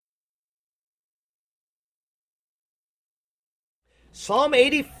Psalm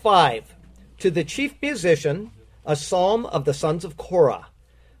 85, to the chief musician, a psalm of the sons of Korah.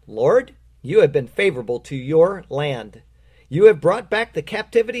 Lord, you have been favorable to your land. You have brought back the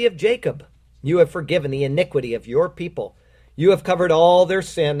captivity of Jacob. You have forgiven the iniquity of your people. You have covered all their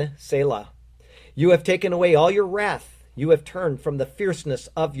sin, Selah. You have taken away all your wrath. You have turned from the fierceness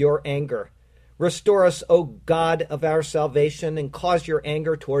of your anger. Restore us, O God of our salvation, and cause your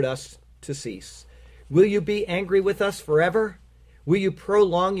anger toward us to cease. Will you be angry with us forever? Will you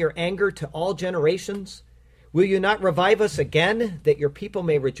prolong your anger to all generations? Will you not revive us again, that your people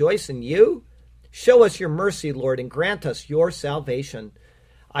may rejoice in you? Show us your mercy, Lord, and grant us your salvation.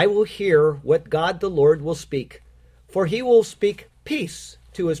 I will hear what God the Lord will speak, for he will speak peace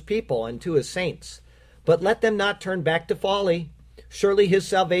to his people and to his saints. But let them not turn back to folly. Surely his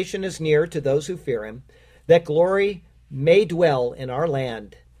salvation is near to those who fear him, that glory may dwell in our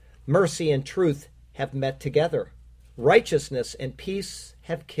land. Mercy and truth have met together. Righteousness and peace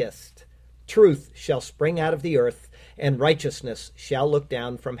have kissed. Truth shall spring out of the earth, and righteousness shall look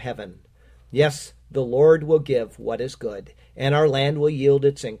down from heaven. Yes, the Lord will give what is good, and our land will yield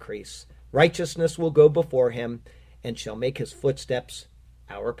its increase. Righteousness will go before him, and shall make his footsteps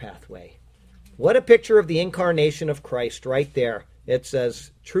our pathway. What a picture of the incarnation of Christ right there. It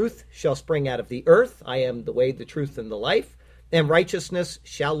says, truth shall spring out of the earth. I am the way, the truth, and the life. And righteousness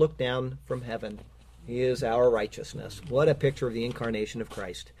shall look down from heaven. He is our righteousness. What a picture of the incarnation of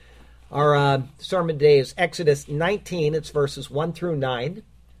Christ. Our sermon today is Exodus 19. It's verses 1 through 9.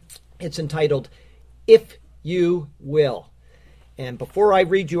 It's entitled, If You Will. And before I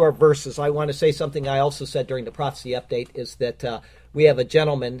read you our verses, I want to say something I also said during the prophecy update, is that we have a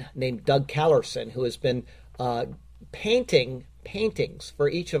gentleman named Doug Callerson who has been painting paintings for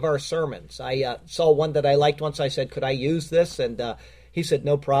each of our sermons. I saw one that I liked once. I said, could I use this? And he said,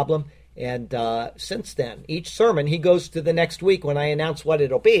 no problem. And since then, each sermon, he goes to the next week when I announce what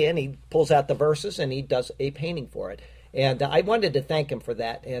it'll be, and he pulls out the verses and he does a painting for it. And I wanted to thank him for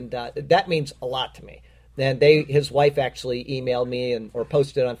that, and that means a lot to me. And his wife actually emailed me or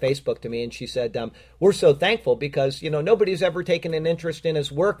posted on Facebook to me, and she said, we're so thankful because, nobody's ever taken an interest in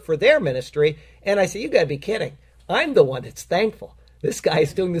his work for their ministry. And I said, you got to be kidding. I'm the one that's thankful. This guy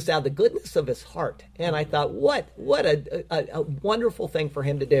is doing this out of the goodness of his heart. And I thought, what a wonderful thing for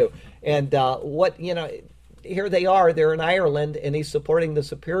him to do. And here they are, they're in Ireland, and he's supporting the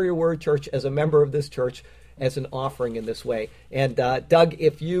Superior Word Church as a member of this church as an offering in this way. And Doug,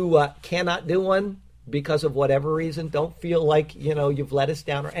 if you cannot do one because of whatever reason, don't feel like, you've let us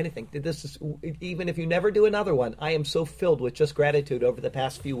down or anything. This is, even if you never do another one, I am so filled with just gratitude over the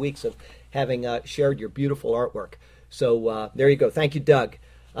past few weeks of having shared your beautiful artwork. So there you go. Thank you, Doug.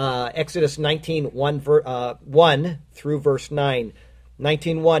 Exodus 19:1 through verse 9.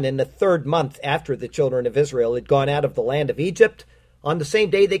 19:1, in the third month after the children of Israel had gone out of the land of Egypt, on the same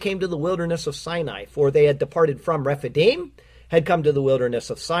day they came to the wilderness of Sinai, for they had departed from Rephidim, had come to the wilderness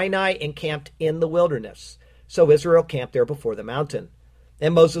of Sinai, and camped in the wilderness. So Israel camped there before the mountain.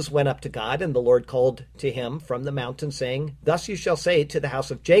 And Moses went up to God, and the Lord called to him from the mountain, saying, Thus you shall say to the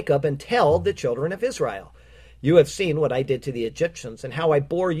house of Jacob, and tell the children of Israel, You have seen what I did to the Egyptians, and how I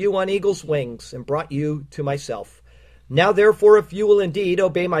bore you on eagle's wings, and brought you to myself. Now therefore, if you will indeed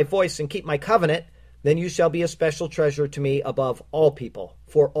obey my voice and keep my covenant, then you shall be a special treasure to me above all people,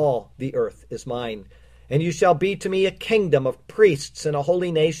 for all the earth is mine. And you shall be to me a kingdom of priests and a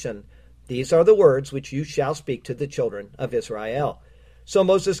holy nation. These are the words which you shall speak to the children of Israel. So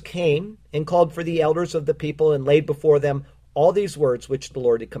Moses came and called for the elders of the people and laid before them all these words which the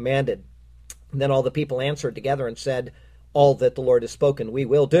Lord had commanded. And then all the people answered together and said, All that the Lord has spoken we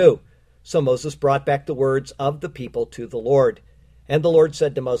will do. So Moses brought back the words of the people to the Lord. And the Lord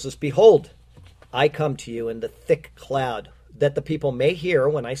said to Moses, Behold, I come to you in the thick cloud, that the people may hear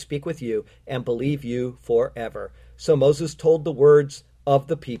when I speak with you and believe you forever. So Moses told the words of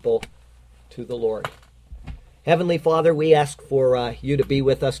the people to the Lord. Heavenly Father, we ask for you to be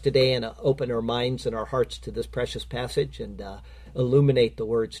with us today and open our minds and our hearts to this precious passage and illuminate the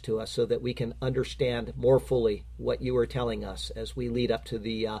words to us so that we can understand more fully what you are telling us as we lead up to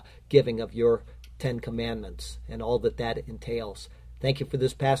the giving of your 10 Commandments and all that that entails. Thank you for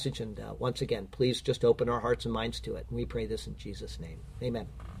this passage, and once again, please just open our hearts and minds to it. And we pray this in Jesus' name. Amen.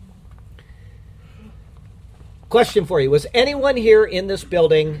 Question for you. Was anyone here in this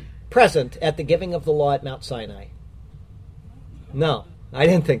building present at the giving of the law at Mount Sinai? No, I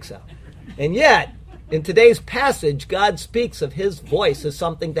didn't think so. And yet, in today's passage, God speaks of his voice as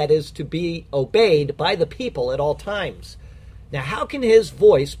something that is to be obeyed by the people at all times. Now, how can his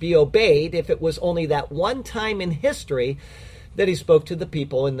voice be obeyed if it was only that one time in history that he spoke to the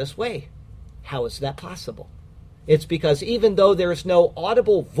people in this way? How is that possible? It's because even though there's no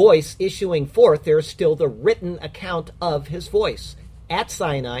audible voice issuing forth, there's still the written account of his voice at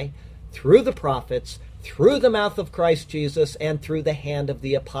Sinai, through the prophets, through the mouth of Christ Jesus, and through the hand of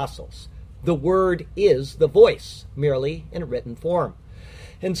the apostles. The word is the voice, merely in written form.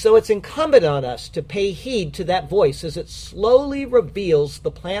 And so it's incumbent on us to pay heed to that voice as it slowly reveals the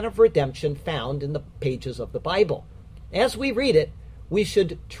plan of redemption found in the pages of the Bible. As we read it, we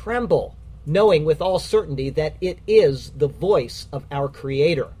should tremble, knowing with all certainty that it is the voice of our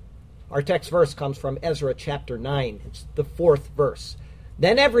Creator. Our text verse comes from Ezra chapter 9. It's the 4th verse.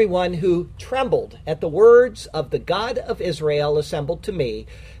 Then everyone who trembled at the words of the God of Israel assembled to me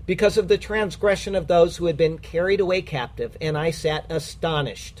because of the transgression of those who had been carried away captive, and I sat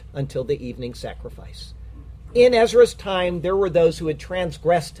astonished until the evening sacrifice. In Ezra's time, there were those who had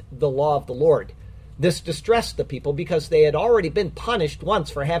transgressed the law of the Lord. This distressed the people because they had already been punished once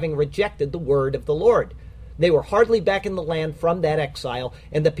for having rejected the word of the Lord. They were hardly back in the land from that exile,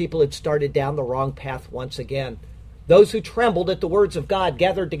 and the people had started down the wrong path once again. Those who trembled at the words of God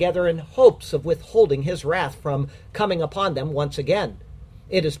gathered together in hopes of withholding his wrath from coming upon them once again.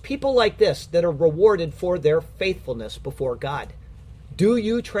 It is people like this that are rewarded for their faithfulness before God. Do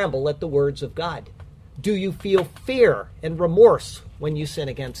you tremble at the words of God? Do you feel fear and remorse when you sin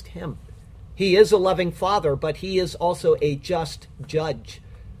against him? He is a loving Father, but he is also a just judge.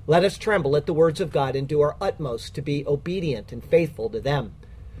 Let us tremble at the words of God and do our utmost to be obedient and faithful to them.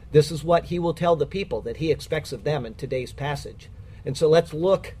 This is what he will tell the people that he expects of them in today's passage. And so let's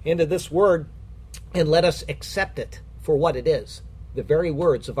look into this word and let us accept it for what it is, the very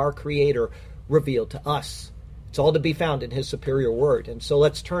words of our Creator revealed to us. It's all to be found in his superior word. And so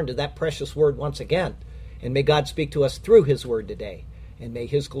let's turn to that precious word once again. And may God speak to us through his word today. And may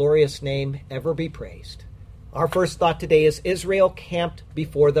his glorious name ever be praised. Our first thought today is Israel camped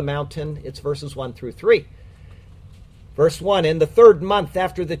before the mountain. It's verses 1 through 3. Verse 1, in the 3rd month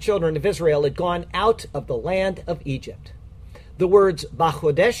after the children of Israel had gone out of the land of Egypt. The words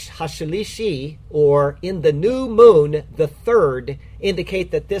Bachodesh Hashalishi, or in the new moon, the 3rd,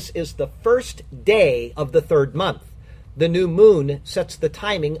 indicate that this is the first day of the 3rd month. The new moon sets the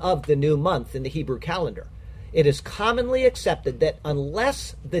timing of the new month in the Hebrew calendar. It is commonly accepted that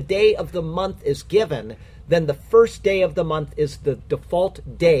unless the day of the month is given, then the first day of the month is the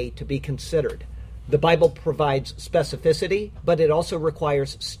default day to be considered. The Bible provides specificity, but it also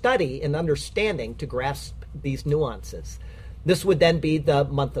requires study and understanding to grasp these nuances. This would then be the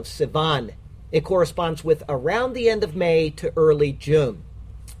month of Sivan. It corresponds with around the end of May to early June.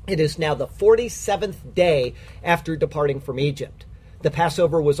 It is now the 47th day after departing from Egypt. The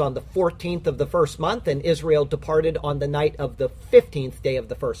Passover was on the 14th of the first month, and Israel departed on the night of the 15th day of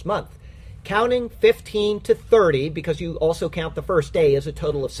the first month. Counting 15 to 30, because you also count the first day as a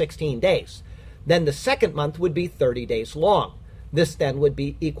total of 16 days. Then the second month would be 30 days long. This then would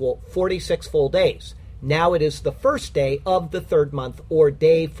be equal 46 full days. Now it is the first day of the 3rd month, or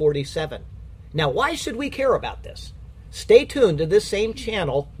day 47. Now, why should we care about this? Stay tuned to this same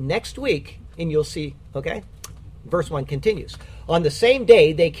channel next week, and you'll see, okay? Verse 1 continues. On the same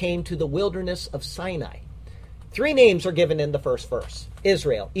day, they came to the wilderness of Sinai. 3 names are given in the first verse: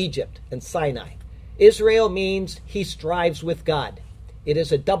 Israel, Egypt, and Sinai. Israel means he strives with God. It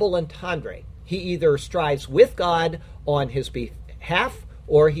is a double entendre. He either strives with God on his behalf,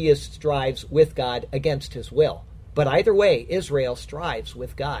 or he strives with God against his will. But either way, Israel strives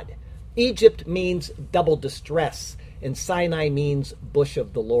with God. Egypt means double distress, and Sinai means bush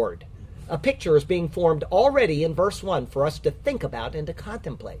of the Lord. A picture is being formed already in verse 1 for us to think about and to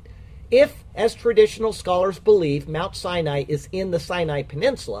contemplate. If, as traditional scholars believe, Mount Sinai is in the Sinai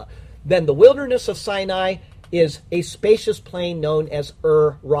Peninsula, then the wilderness of Sinai is a spacious plain known as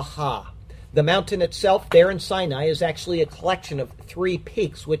Raha. The mountain itself there in Sinai is actually a collection of 3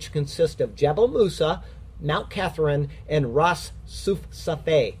 peaks which consist of Jebel Musa, Mount Catherine, and Ras Suf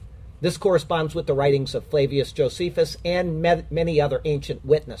Safeh. This corresponds with the writings of Flavius Josephus and many other ancient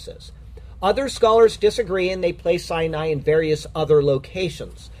witnesses. Other scholars disagree, and they place Sinai in various other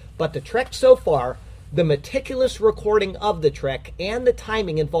locations. But the trek so far, the meticulous recording of the trek, and the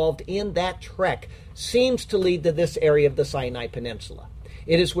timing involved in that trek seems to lead to this area of the Sinai Peninsula.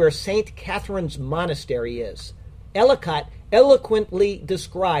 It is where St. Catherine's Monastery is. Ellicott eloquently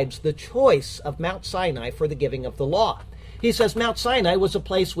describes the choice of Mount Sinai for the giving of the law. He says Mount Sinai was a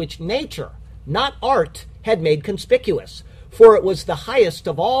place which nature, not art, had made conspicuous, for it was the highest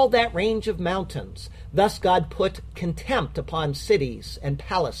of all that range of mountains. Thus God put contempt upon cities and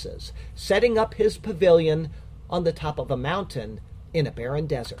palaces, setting up his pavilion on the top of a mountain in a barren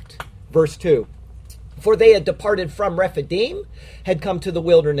desert. Verse 2. For they had departed from Rephidim, had come to the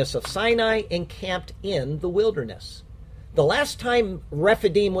wilderness of Sinai, and camped in the wilderness. The last time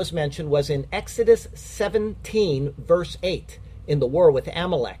Rephidim was mentioned was in Exodus 17, verse 8, in the war with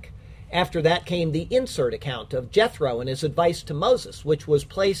Amalek. After that came the insert account of Jethro and his advice to Moses, which was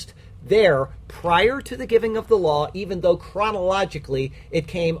placed there prior to the giving of the law, even though chronologically it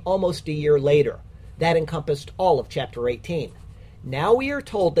came almost a year later. That encompassed all of chapter 18. Now we are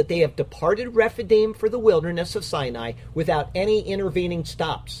told that they have departed Rephidim for the wilderness of Sinai without any intervening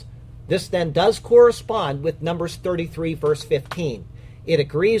stops. This then does correspond with Numbers 33, verse 15. It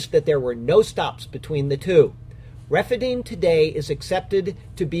agrees that there were no stops between the two. Rephidim today is accepted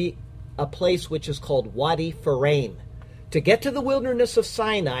to be a place which is called Wadi Farain. To get to the wilderness of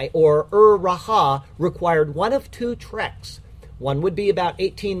Sinai, or Ur-Raha, required one of two treks. One would be about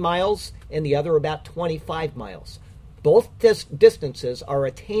 18 miles, and the other about 25 miles. Both distances are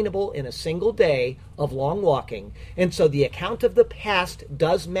attainable in a single day of long walking, and so the account of the past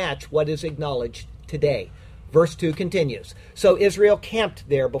does match what is acknowledged today. Verse 2 continues, So Israel camped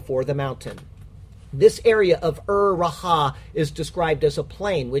there before the mountain. This area of Ur-Raha is described as a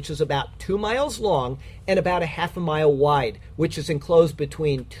plain, which is about 2 miles long and about a half a mile wide, which is enclosed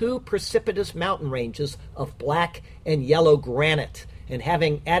between two precipitous mountain ranges of black and yellow granite, and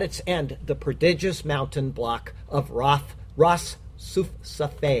having at its end the prodigious mountain block of Ras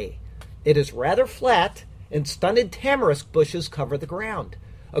Suf-Safeh. It is rather flat, and stunted tamarisk bushes cover the ground.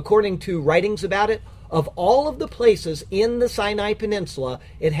 According to writings about it, of all of the places in the Sinai Peninsula,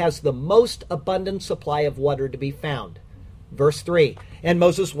 it has the most abundant supply of water to be found. Verse 3, And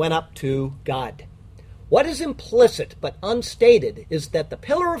Moses went up to God. What is implicit but unstated is that the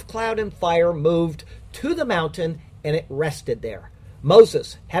pillar of cloud and fire moved to the mountain and it rested there.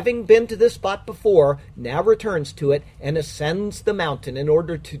 Moses, having been to this spot before, now returns to it and ascends the mountain in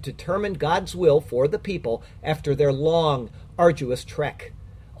order to determine God's will for the people after their long, arduous trek.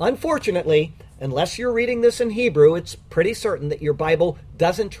 Unfortunately, unless you're reading this in Hebrew, it's pretty certain that your Bible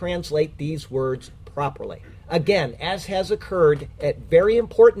doesn't translate these words properly. Again, as has occurred at very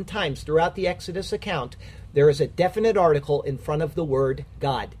important times throughout the Exodus account, there is a definite article in front of the word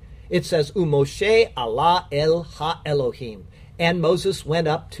God. It says, Umoshe Allah el ha-Elohim. And Moses went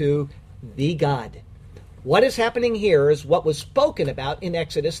up to the God. What is happening here is what was spoken about in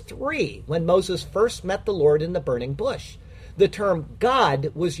Exodus 3, when Moses first met the Lord in the burning bush. The term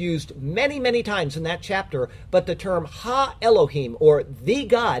God was used many, many times in that chapter, but the term Ha-Elohim, or the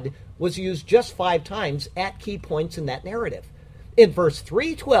God, was used just 5 times at key points in that narrative. In verse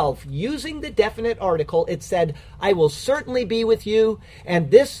 3:12, using the definite article, it said, I will certainly be with you, and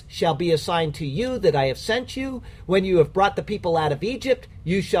this shall be a sign to you that I have sent you. When you have brought the people out of Egypt,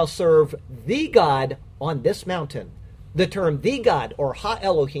 you shall serve the God on this mountain. The term the God, or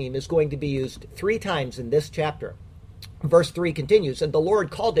Ha-Elohim, is going to be used 3 times in this chapter. Verse 3 continues, And the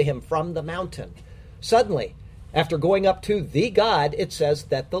Lord called to him from the mountain. Suddenly, after going up to the God, it says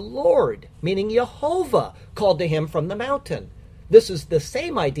that the Lord, meaning Jehovah, called to him from the mountain. This is the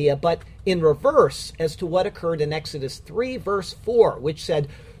same idea, but in reverse as to what occurred in Exodus 3, verse 4, which said,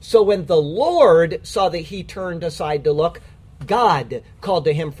 So when the Lord saw that he turned aside to look, God called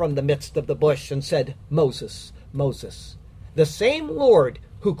to him from the midst of the bush and said, Moses, Moses. The same Lord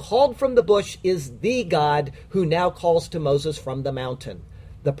who called from the bush is the God who now calls to Moses from the mountain.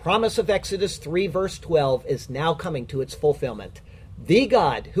 The promise of Exodus 3, verse 12 is now coming to its fulfillment. The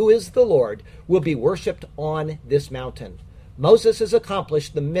God, who is the Lord, will be worshipped on this mountain. Moses has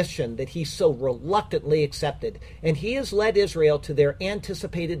accomplished the mission that he so reluctantly accepted, and he has led Israel to their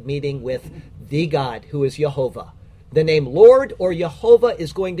anticipated meeting with the God, who is Jehovah. The name Lord or Jehovah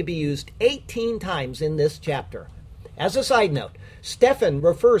is going to be used 18 times in this chapter. As a side note, Stephen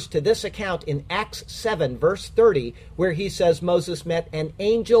refers to this account in Acts 7, verse 30, where he says Moses met an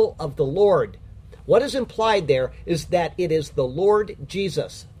angel of the Lord. What is implied there is that it is the Lord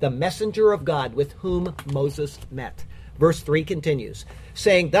Jesus, the messenger of God, with whom Moses met. Verse 3 continues,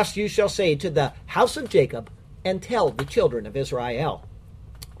 saying, Thus you shall say to the house of Jacob, and tell the children of Israel.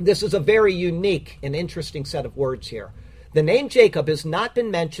 This is a very unique and interesting set of words here. The name Jacob has not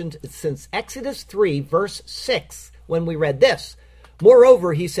been mentioned since Exodus 3, verse 6, when we read this.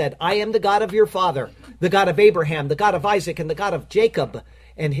 Moreover, he said, I am the God of your father, the God of Abraham, the God of Isaac, and the God of Jacob.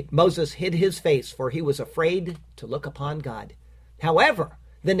 And Moses hid his face, for he was afraid to look upon God. However,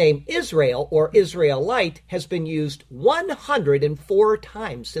 the name Israel or Israelite has been used 104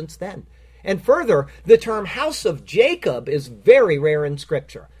 times since then. And further, the term house of Jacob is very rare in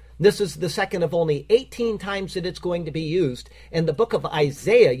Scripture. This is the second of only 18 times that it's going to be used, and the book of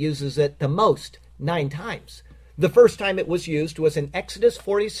Isaiah uses it the most, 9 times. The first time it was used was in Exodus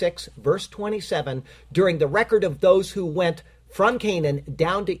 46, verse 27, during the record of those who went from Canaan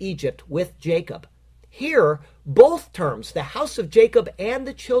down to Egypt with Jacob. Here, both terms, the house of Jacob and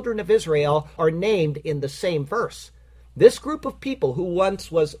the children of Israel, are named in the same verse. This group of people who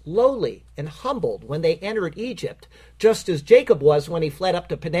once was lowly and humbled when they entered Egypt, just as Jacob was when he fled up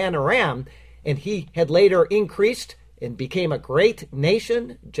to Padan Aram, and he had later increased and became a great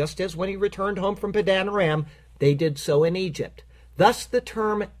nation, just as when he returned home from Padan Aram, they did so in Egypt. Thus the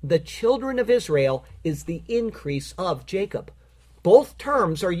term, the children of Israel, is the increase of Jacob. Both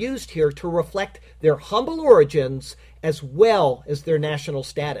terms are used here to reflect their humble origins as well as their national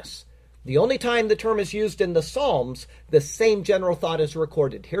status. The only time the term is used in the Psalms, the same general thought is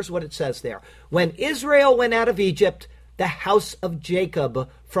recorded. Here's what it says there. When Israel went out of Egypt, the house of Jacob,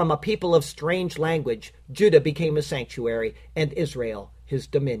 from a people of strange language, Judah became a sanctuary, and Israel his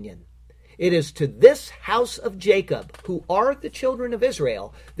dominion. It is to this house of Jacob, who are the children of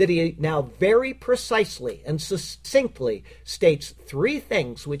Israel, that he now very precisely and succinctly states three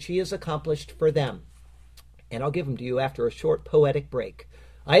things which he has accomplished for them. And I'll give them to you after a short poetic break.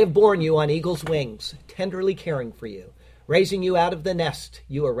 I have borne you on eagle's wings, tenderly caring for you. Raising you out of the nest,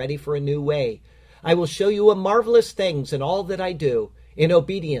 you are ready for a new way. I will show you marvelous things in all that I do. In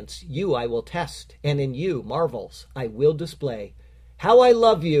obedience, you I will test, and in you marvels I will display. How I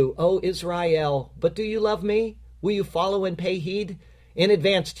love you, O Israel! But do you love me? Will you follow and pay heed? In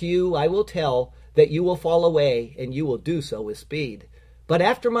advance to you I will tell that you will fall away, and you will do so with speed. But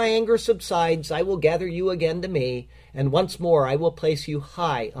after my anger subsides, I will gather you again to me, and once more I will place you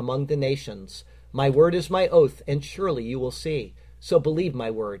high among the nations. My word is my oath, and surely you will see. So believe my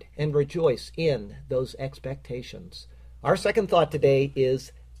word, and rejoice in those expectations. Our second thought today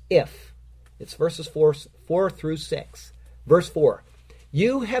is if. It's verses 4 through 6. Verse 4.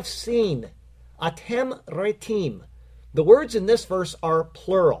 You have seen, atem retim. The words in this verse are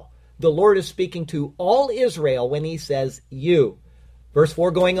plural. The Lord is speaking to all Israel when he says you. Verse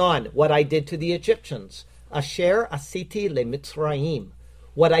 4 going on, what I did to the Egyptians. Asher asiti leMitzrayim.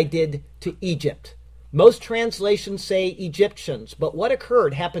 What I did to Egypt. Most translations say Egyptians, but what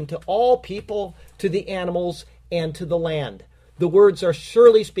occurred happened to all people, to the animals, and to the land. The words are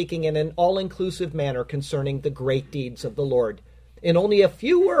surely speaking in an all-inclusive manner concerning the great deeds of the Lord. In only a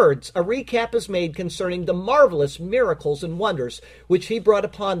few words, a recap is made concerning the marvelous miracles and wonders which he brought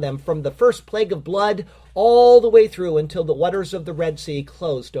upon them from the first plague of blood all the way through until the waters of the Red Sea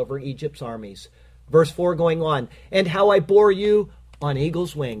closed over Egypt's armies. Verse 4 going on, and how I bore you on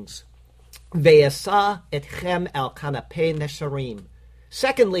eagle's wings. Ve'esa etchem al kanapei nesharim.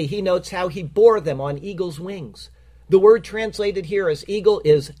 Secondly, he notes how he bore them on eagle's wings. The word translated here as eagle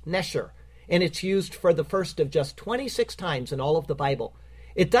is nesher, and it's used for the first of just 26 times in all of the Bible.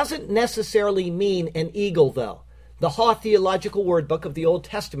 It doesn't necessarily mean an eagle, though. The Ha Theological Word Book of the Old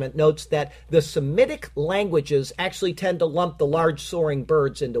Testament notes that the Semitic languages actually tend to lump the large soaring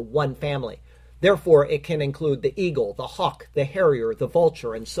birds into one family. Therefore, it can include the eagle, the hawk, the harrier, the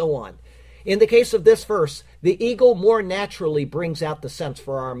vulture, and so on. In the case of this verse, the eagle more naturally brings out the sense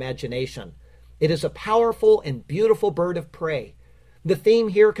for our imagination. It is a powerful and beautiful bird of prey. The theme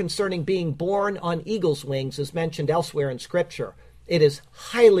here concerning being born on eagle's wings is mentioned elsewhere in Scripture. It is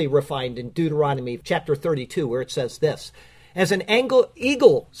highly refined in Deuteronomy chapter 32, where it says this, as an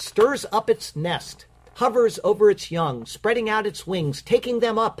eagle stirs up its nest, hovers over its young, spreading out its wings, taking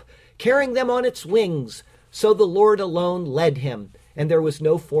them up, carrying them on its wings, so the Lord alone led him, and there was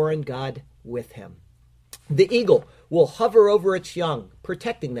no foreign god with him. The eagle will hover over its young,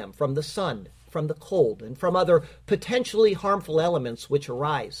 protecting them from the sun, from the cold, and from other potentially harmful elements which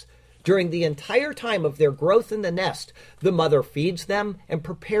arise. During the entire time of their growth in the nest, the mother feeds them and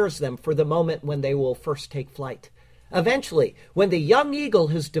prepares them for the moment when they will first take flight. Eventually, when the young eagle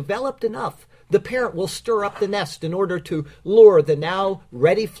has developed enough, the parent will stir up the nest in order to lure the now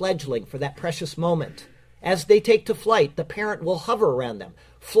ready fledgling for that precious moment. As they take to flight, the parent will hover around them,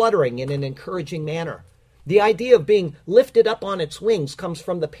 fluttering in an encouraging manner. The idea of being lifted up on its wings comes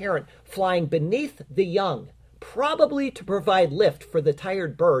from the parent flying beneath the young, probably to provide lift for the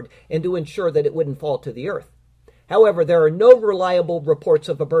tired bird and to ensure that it wouldn't fall to the earth. However, there are no reliable reports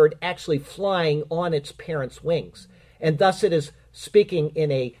of a bird actually flying on its parent's wings, and thus it is speaking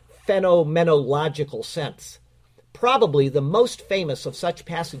in a phenomenological sense. Probably the most famous of such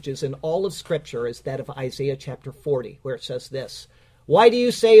passages in all of Scripture is that of Isaiah chapter 40, where it says this, why do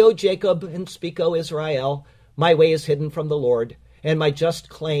you say, O Jacob, and speak, O Israel, my way is hidden from the Lord, and my just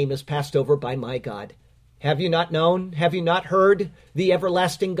claim is passed over by my God? Have you not known? Have you not heard? The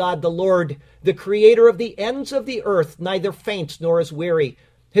everlasting God, the Lord, the creator of the ends of the earth, neither faints nor is weary.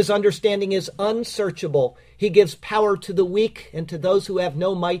 His understanding is unsearchable. He gives power to the weak, and to those who have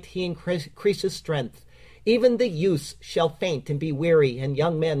no might he increases strength. Even the youths shall faint and be weary, and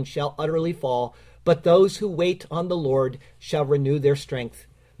young men shall utterly fall. But those who wait on the Lord shall renew their strength.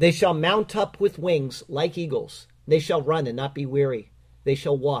 They shall mount up with wings like eagles. They shall run and not be weary. They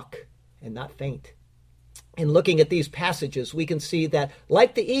shall walk and not faint. In looking at these passages, we can see that,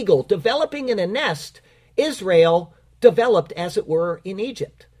 like the eagle developing in a nest, Israel developed, as it were, in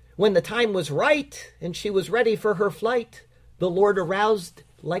Egypt. When the time was right and she was ready for her flight, the Lord aroused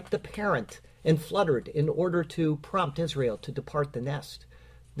like the parent and fluttered in order to prompt Israel to depart the nest.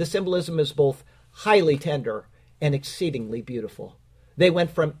 The symbolism is both highly tender and exceedingly beautiful. They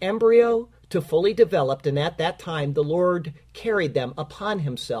went from embryo to fully developed, and at that time the Lord carried them upon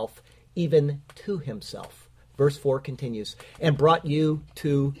himself, even to himself. Verse 4 continues, and brought you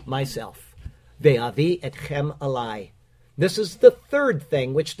to myself. Ve'avi etchem alai. This is the third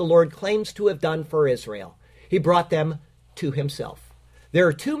thing which the Lord claims to have done for Israel. He brought them to himself. There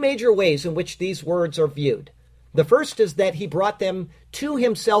are two major ways in which these words are viewed. The first is that he brought them to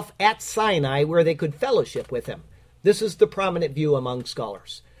himself at Sinai, where they could fellowship with him. This is the prominent view among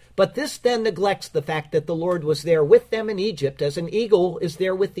scholars. But this then neglects the fact that the Lord was there with them in Egypt, as an eagle is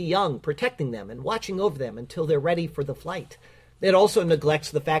there with the young, protecting them and watching over them until they're ready for the flight. It also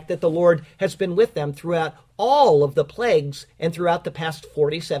neglects the fact that the Lord has been with them throughout all of the plagues and throughout the past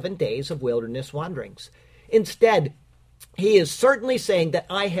 47 days of wilderness wanderings. Instead, he is certainly saying that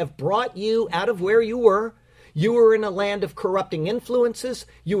I have brought you out of where you were. You were in a land of corrupting influences.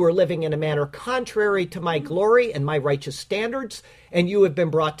 You were living in a manner contrary to my glory and my righteous standards. And you have been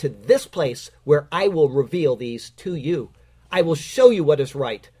brought to this place where I will reveal these to you. I will show you what is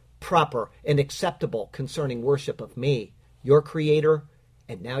right, proper, and acceptable concerning worship of me, your Creator,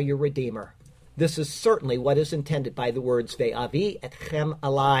 and now your Redeemer. This is certainly what is intended by the words Ve'avi etchem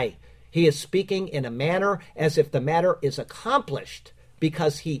alai. He is speaking in a manner as if the matter is accomplished,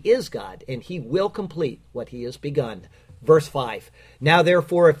 because he is God, and he will complete what he has begun. Verse 5, now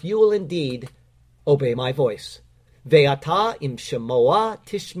therefore, if you will indeed obey my voice, ve'ata im shemoa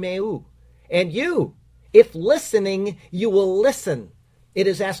tishmeu, and you, if listening, you will listen. It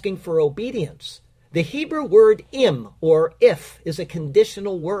is asking for obedience. The Hebrew word im, or if, is a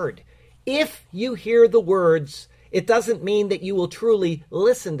conditional word. If you hear the words, it doesn't mean that you will truly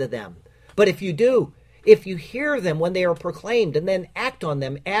listen to them. But if you do, if you hear them when they are proclaimed and then act on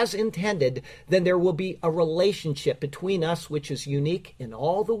them as intended, then there will be a relationship between us which is unique in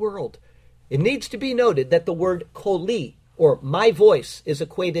all the world. It needs to be noted that the word koli, or my voice, is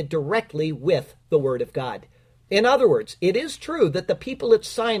equated directly with the word of God. In other words, it is true that the people at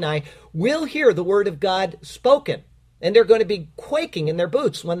Sinai will hear the word of God spoken, and they're going to be quaking in their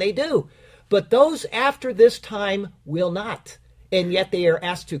boots when they do. But those after this time will not. And yet they are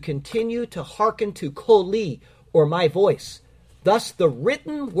asked to continue to hearken to koli, or my voice. Thus the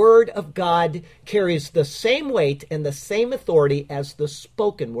written word of God carries the same weight and the same authority as the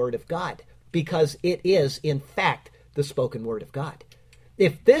spoken word of God, because it is, in fact, the spoken word of God.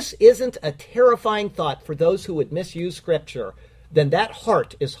 If this isn't a terrifying thought for those who would misuse Scripture, then that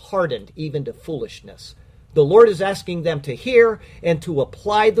heart is hardened even to foolishness. The Lord is asking them to hear and to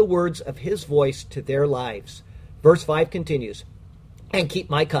apply the words of his voice to their lives. Verse 5 continues, and keep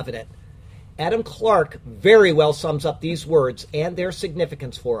my covenant. Adam Clarke very well sums up these words and their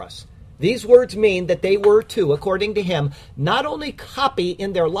significance for us. These words mean that they were to, according to him, not only copy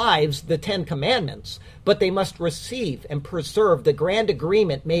in their lives the 10 Commandments, but they must receive and preserve the grand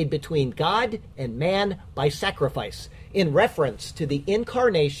agreement made between God and man by sacrifice, in reference to the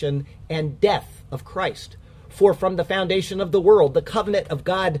incarnation and death of Christ. For from the foundation of the world, the covenant of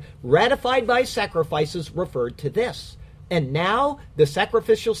God ratified by sacrifices referred to this. And now the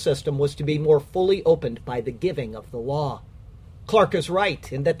sacrificial system was to be more fully opened by the giving of the law. Clarke is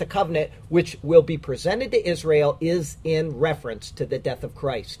right in that the covenant which will be presented to Israel is in reference to the death of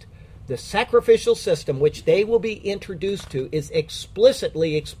Christ. The sacrificial system which they will be introduced to is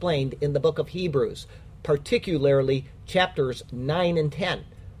explicitly explained in the book of Hebrews, particularly chapters 9 and 10.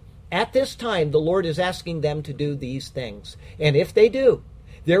 At this time, the Lord is asking them to do these things. And if they do,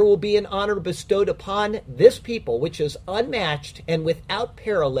 there will be an honor bestowed upon this people which is unmatched and without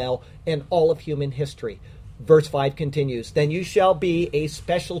parallel in all of human history. Verse 5 continues, then you shall be a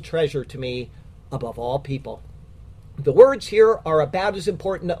special treasure to me above all people. The words here are about as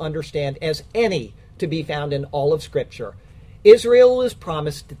important to understand as any to be found in all of Scripture. Israel is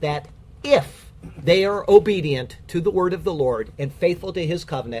promised that if they are obedient to the word of the Lord and faithful to his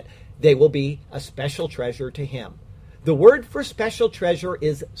covenant, they will be a special treasure to him. The word for special treasure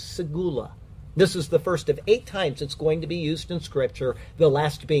is segula. This is the first of 8 times it's going to be used in Scripture, the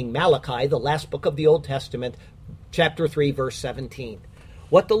last being Malachi, the last book of the Old Testament, chapter 3, verse 17.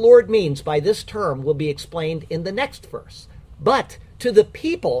 What the Lord means by this term will be explained in the next verse. But to the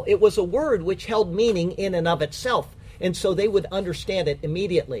people, it was a word which held meaning in and of itself, and so they would understand it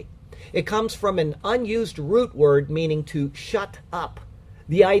immediately. It comes from an unused root word meaning to shut up.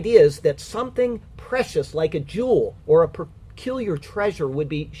 The idea is that something precious like a jewel or a peculiar treasure would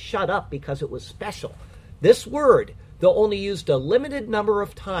be shut up because it was special. This word, though only used a limited number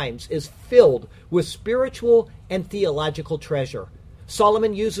of times, is filled with spiritual and theological treasure.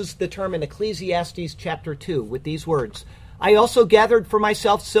 Solomon uses the term in Ecclesiastes chapter 2 with these words, I also gathered for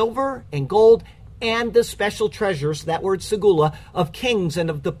myself silver and gold and the special treasures, that word segula, of kings and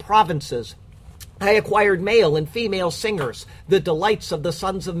of the provinces. I acquired male and female singers, the delights of the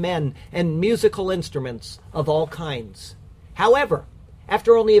sons of men, and musical instruments of all kinds. However,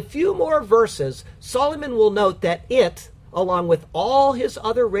 after only a few more verses, Solomon will note that it, along with all his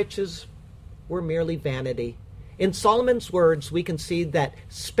other riches, were merely vanity. In Solomon's words, we can see that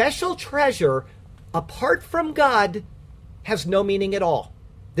special treasure, apart from God, has no meaning at all.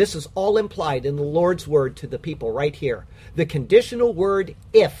 This is all implied in the Lord's word to the people right here. The conditional word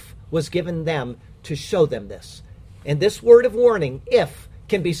if was given them to show them this. And this word of warning, if,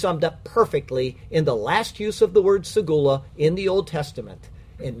 can be summed up perfectly in the last use of the word segula in the Old Testament.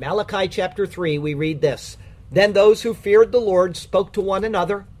 In Malachi chapter 3, we read this, Then those who feared the Lord spoke to one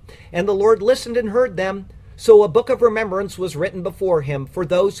another, and the Lord listened and heard them. So a book of remembrance was written before him for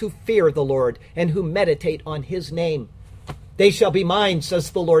those who fear the Lord and who meditate on his name. They shall be mine,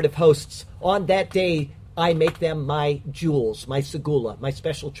 says the Lord of hosts. On that day I make them my jewels, my segula, my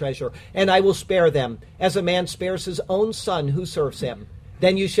special treasure, and I will spare them, as a man spares his own son who serves him.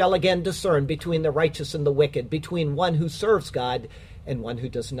 Then you shall again discern between the righteous and the wicked, between one who serves God and one who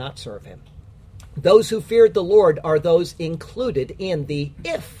does not serve him. Those who feared the Lord are those included in the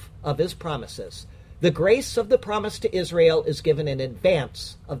if of his promises. The grace of the promise to Israel is given in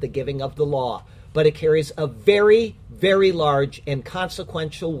advance of the giving of the law, but it carries a very, very large and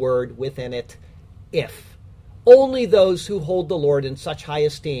consequential word within it, if. Only those who hold the Lord in such high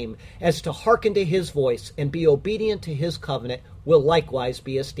esteem as to hearken to his voice and be obedient to his covenant will likewise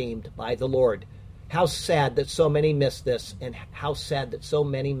be esteemed by the Lord. How sad that so many miss this, and how sad that so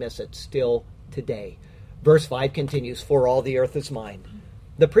many miss it still today. Verse 5 continues, For all the earth is mine.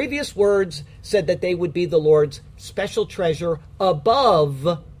 The previous words said that they would be the Lord's special treasure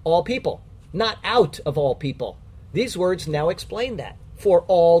above all people, not out of all people. These words now explain that. For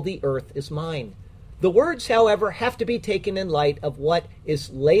all the earth is mine. The words, however, have to be taken in light of what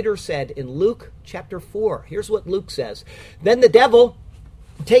is later said in Luke chapter 4. Here's what Luke says. Then the devil,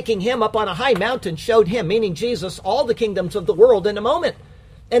 taking him up on a high mountain, showed him, meaning Jesus, all the kingdoms of the world in a moment.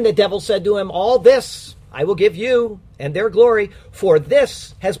 And the devil said to him, All this I will give you, and their glory, for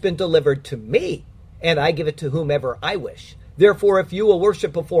this has been delivered to me, and I give it to whomever I wish. Therefore, if you will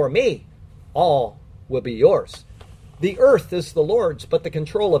worship before me, all will be yours. The earth is the Lord's, but the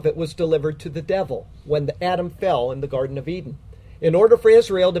control of it was delivered to the devil when Adam fell in the Garden of Eden. In order for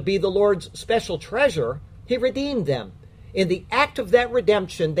Israel to be the Lord's special treasure, he redeemed them. In the act of that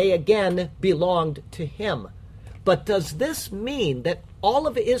redemption, they again belonged to him. But does this mean that all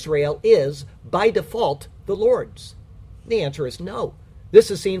of Israel is, by default, the Lord's? The answer is no. This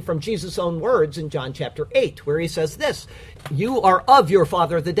is seen from Jesus' own words in John chapter 8, where he says this, You are of your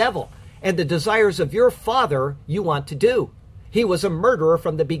father the devil, and the desires of your father you want to do. He was a murderer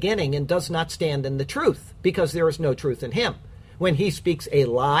from the beginning and does not stand in the truth, because there is no truth in him. When he speaks a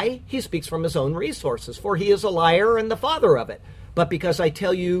lie, he speaks from his own resources, for he is a liar and the father of it. But because I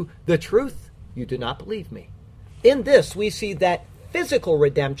tell you the truth, you do not believe me. In this, we see that physical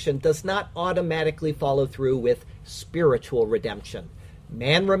redemption does not automatically follow through with spiritual redemption.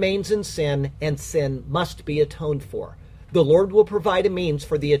 Man remains in sin, and sin must be atoned for. The Lord will provide a means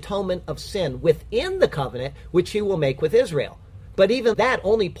for the atonement of sin within the covenant which he will make with Israel. But even that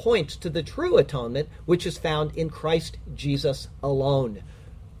only points to the true atonement which is found in Christ Jesus alone.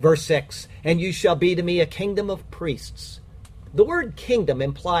 Verse 6, And you shall be to me a kingdom of priests. The word kingdom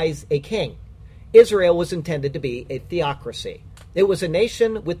implies a king. Israel was intended to be a theocracy. It was a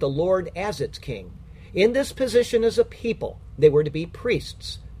nation with the Lord as its king. In this position as a people, they were to be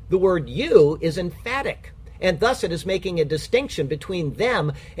priests. The word you is emphatic, and thus it is making a distinction between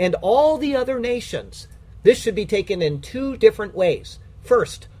them and all the other nations. This should be taken in two different ways.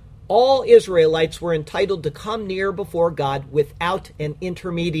 First, all Israelites were entitled to come near before God without an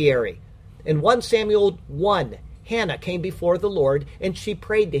intermediary. In 1 Samuel 1, Hannah came before the Lord, and she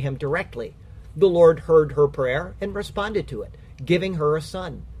prayed to him directly. The Lord heard her prayer and responded to it, giving her a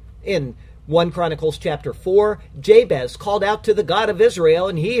son. In 1 Chronicles chapter 4, Jabez called out to the God of Israel,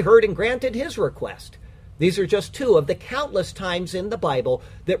 and he heard and granted his request. These are just two of the countless times in the Bible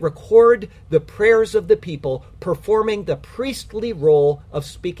that record the prayers of the people performing the priestly role of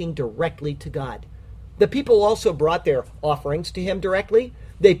speaking directly to God. The people also brought their offerings to him directly.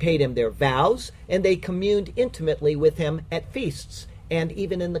 They paid him their vows, and they communed intimately with him at feasts and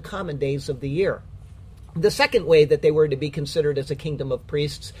even in the common days of the year. The second way that they were to be considered as a kingdom of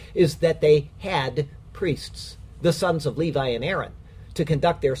priests is that they had priests, the sons of Levi and Aaron, to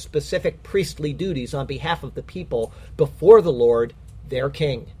conduct their specific priestly duties on behalf of the people before the Lord, their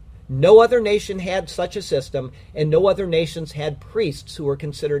king. No other nation had such a system, and no other nations had priests who were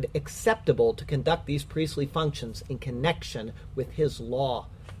considered acceptable to conduct these priestly functions in connection with his law.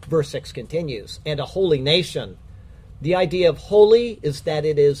 Verse 6 continues, and a holy nation. The idea of holy is that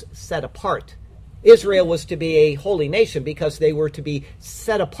it is set apart. Israel was to be a holy nation because they were to be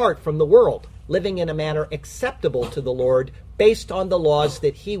set apart from the world, living in a manner acceptable to the Lord based on the laws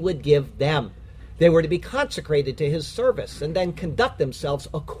that he would give them. They were to be consecrated to his service and then conduct themselves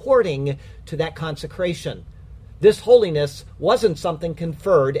according to that consecration. This holiness wasn't something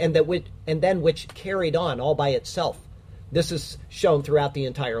conferred and then which carried on all by itself. This is shown throughout the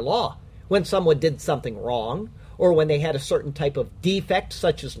entire law. When someone did something wrong, or when they had a certain type of defect,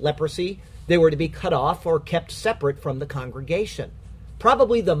 such as leprosy, they were to be cut off or kept separate from the congregation.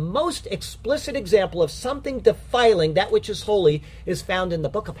 Probably the most explicit example of something defiling that which is holy is found in the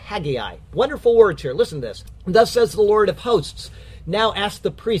book of Haggai. Wonderful words here. Listen to this. Thus says the Lord of hosts, now ask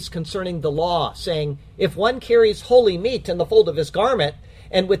the priests concerning the law, saying, if one carries holy meat in the fold of his garment,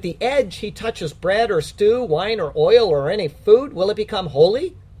 and with the edge he touches bread or stew, wine or oil or any food, will it become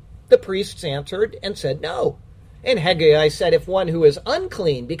holy? The priests answered and said, no. And Haggai said, if one who is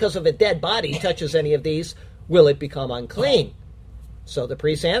unclean because of a dead body touches any of these, will it become unclean? So the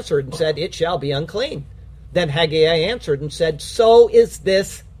priests answered and said, it shall be unclean. Then Haggai answered and said, so is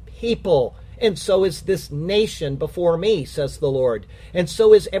this people, and so is this nation before me, says the Lord. And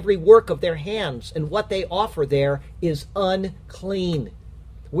so is every work of their hands, and what they offer there is unclean.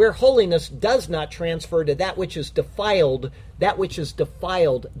 Where holiness does not transfer to that which is defiled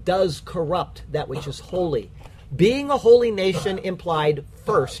does corrupt that which is holy. Being a holy nation implied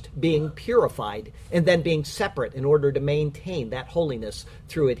first being purified and then being separate in order to maintain that holiness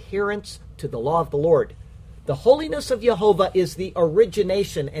through adherence to the law of the Lord. The holiness of Jehovah is the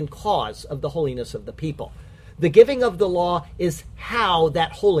origination and cause of the holiness of the people. The giving of the law is how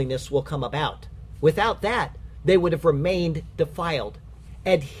that holiness will come about. Without that, they would have remained defiled.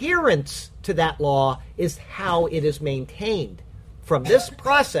 Adherence to that law is how it is maintained. From this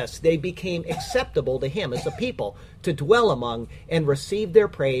process, they became acceptable to him as a people to dwell among and receive their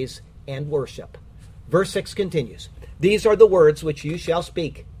praise and worship. Verse 6 continues, these are the words which you shall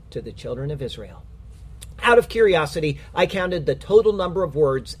speak to the children of Israel. Out of curiosity, I counted the total number of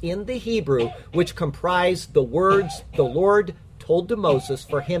words in the Hebrew which comprise the words the Lord told to Moses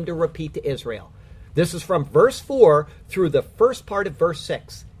for him to repeat to Israel. This is from verse 4 through the first part of verse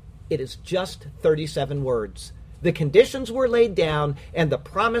 6. It is just 37 words. The conditions were laid down and the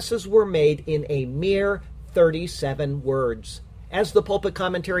promises were made in a mere 37 words. As the pulpit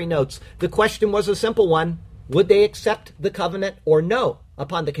commentary notes, the question was a simple one. Would they accept the covenant or no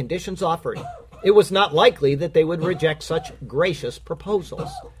upon the conditions offered? It was not likely that they would reject such gracious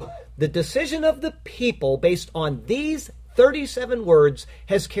proposals. The decision of the people based on these 37 words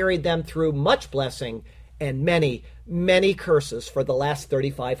has carried them through much blessing and many, many curses for the last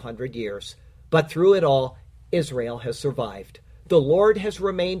 3,500 years. But through it all, Israel has survived. The Lord has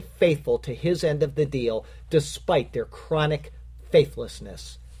remained faithful to his end of the deal despite their chronic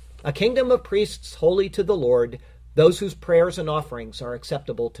faithlessness. A kingdom of priests holy to the Lord, those whose prayers and offerings are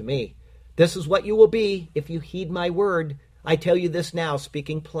acceptable to me. This is what you will be if you heed my word. I tell you this now,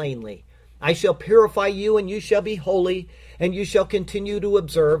 speaking plainly. I shall purify you, and you shall be holy, and you shall continue to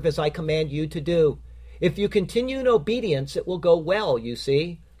observe as I command you to do. If you continue in obedience, it will go well, you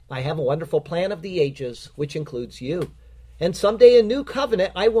see. I have a wonderful plan of the ages, which includes you. And someday a new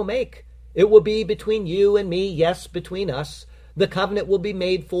covenant I will make. It will be between you and me, yes, between us. The covenant will be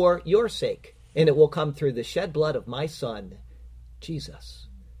made for your sake, and it will come through the shed blood of my Son, Jesus.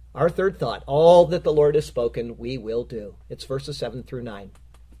 Our third thought, all that the Lord has spoken, we will do. It's verses 7 through 9.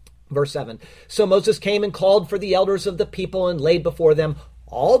 Verse 7, so Moses came and called for the elders of the people and laid before them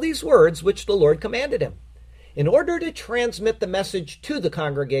all these words which the Lord commanded him. In order to transmit the message to the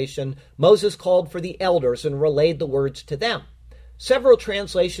congregation, Moses called for the elders and relayed the words to them. Several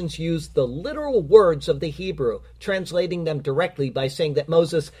translations use the literal words of the Hebrew, translating them directly by saying that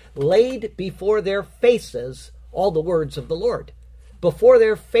Moses laid before their faces all the words of the Lord. Before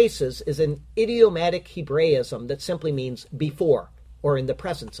their faces is an idiomatic Hebraism that simply means before, or in the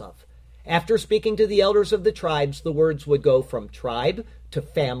presence of. After speaking to the elders of the tribes, the words would go from tribe to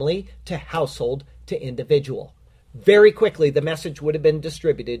family to household to individual. Very quickly, the message would have been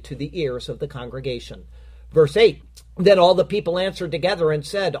distributed to the ears of the congregation. Verse 8, then all the people answered together and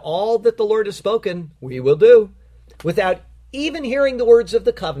said, all that the Lord has spoken, we will do. Without even hearing the words of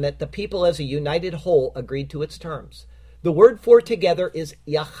the covenant, the people as a united whole agreed to its terms. The word for together is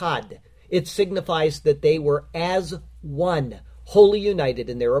yachad. It signifies that they were as one, wholly united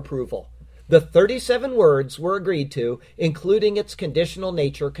in their approval. The 37 words were agreed to, including its conditional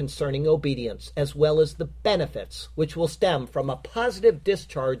nature concerning obedience, as well as the benefits which will stem from a positive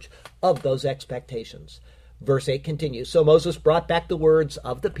discharge of those expectations. Verse 8 continues, so Moses brought back the words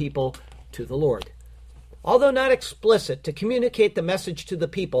of the people to the Lord. Although not explicit, to communicate the message to the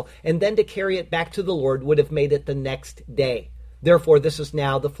people and then to carry it back to the Lord would have made it the next day. Therefore, this is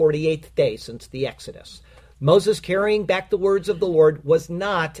now the 48th day since the Exodus. Moses carrying back the words of the Lord was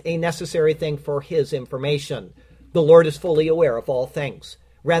not a necessary thing for his information. The Lord is fully aware of all things.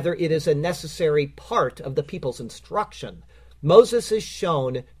 Rather, it is a necessary part of the people's instruction. Moses is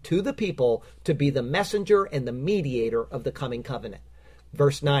shown to the people to be the messenger and the mediator of the coming covenant.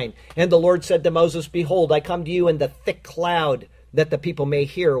 Verse 9, and the Lord said to Moses, behold, I come to you in the thick cloud, that the people may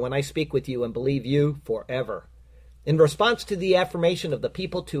hear when I speak with you and believe you forever. In response to the affirmation of the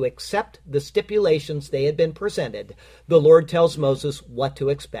people to accept the stipulations they had been presented, the Lord tells Moses what to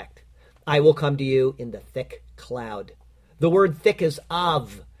expect. I will come to you in the thick cloud. The word thick is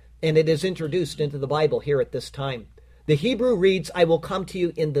av, and it is introduced into the Bible here at this time. The Hebrew reads, I will come to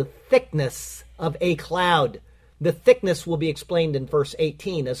you in the thickness of a cloud. The thickness will be explained in verse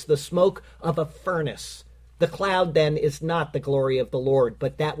 18 as the smoke of a furnace. The cloud then is not the glory of the Lord,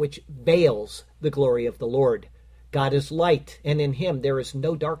 but that which veils the glory of the Lord. God is light, and in him there is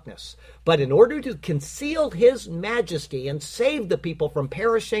no darkness. But in order to conceal his majesty and save the people from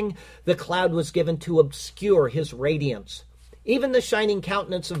perishing, the cloud was given to obscure his radiance. Even the shining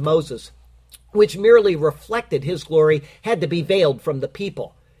countenance of Moses, which merely reflected his glory, had to be veiled from the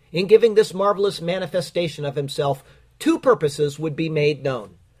people. In giving this marvelous manifestation of himself, two purposes would be made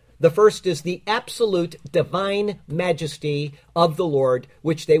known. The first is the absolute divine majesty of the Lord,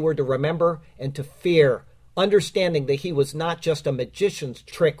 which they were to remember and to fear, understanding that he was not just a magician's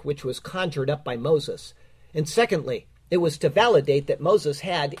trick which was conjured up by Moses. And secondly, it was to validate that Moses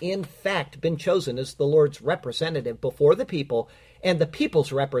had, in fact, been chosen as the Lord's representative before the people and the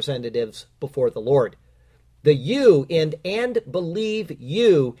people's representatives before the Lord. The you in and believe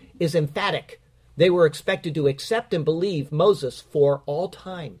you is emphatic. They were expected to accept and believe Moses for all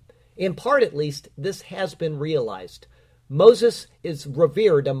time. In part, at least, this has been realized. Moses is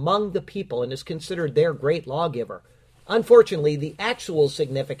revered among the people and is considered their great lawgiver. Unfortunately, the actual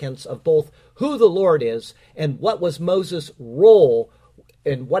significance of both who the Lord is and what was Moses' role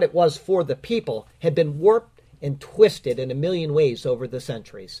and what it was for the people had been warped and twisted in a million ways over the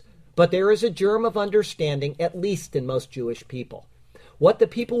centuries. But there is a germ of understanding, at least in most Jewish people. What the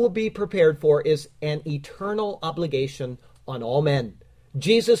people will be prepared for is an eternal obligation on all men.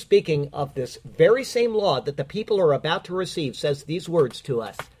 Jesus, speaking of this very same law that the people are about to receive, says these words to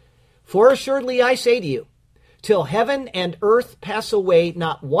us. For assuredly I say to you, till heaven and earth pass away,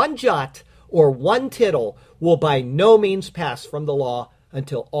 not one jot or one tittle will by no means pass from the law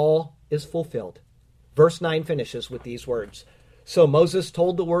until all is fulfilled. Verse 9 finishes with these words. So Moses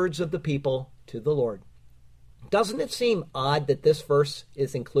told the words of the people to the Lord. Doesn't it seem odd that this verse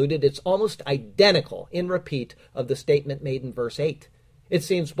is included? It's almost identical in repeat of the statement made in verse 8. It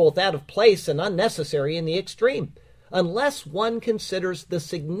seems both out of place and unnecessary in the extreme, unless one considers the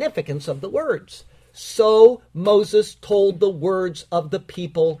significance of the words. So Moses told the words of the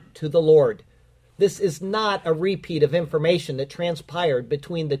people to the Lord. This is not a repeat of information that transpired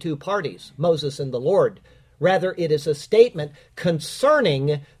between the two parties, Moses and the Lord. Rather, it is a statement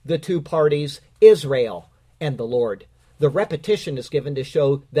concerning the two parties, Israel and the Lord. The repetition is given to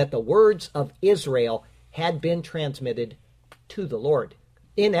show that the words of Israel had been transmitted to the Lord.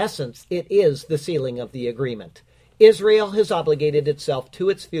 In essence, it is the sealing of the agreement. Israel has obligated itself to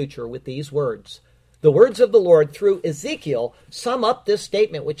its future with these words. The words of the Lord through Ezekiel sum up this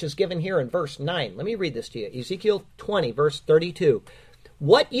statement, which is given here in verse 9. Let me read this to you. Ezekiel 20, verse 32.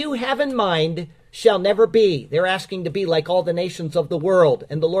 What you have in mind shall never be. They're asking to be like all the nations of the world.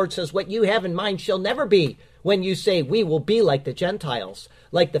 And the Lord says, what you have in mind shall never be when you say, we will be like the Gentiles,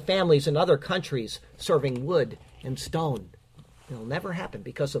 like the families in other countries, serving wood and stone. It'll never happen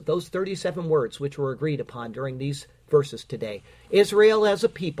because of those 37 words which were agreed upon during these verses today. Israel as a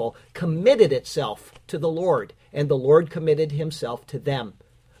people committed itself to the Lord, and the Lord committed himself to them.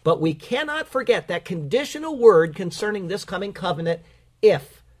 But we cannot forget that conditional word concerning this coming covenant,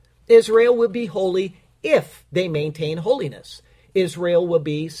 if. Israel will be holy if they maintain holiness. Israel will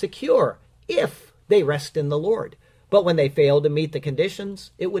be secure if they rest in the Lord. But when they fail to meet the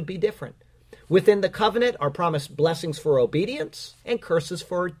conditions, it would be different. Within the covenant are promised blessings for obedience and curses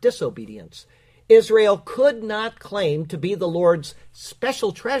for disobedience. Israel could not claim to be the Lord's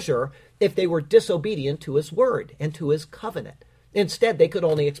special treasure if they were disobedient to his word and to his covenant. Instead, they could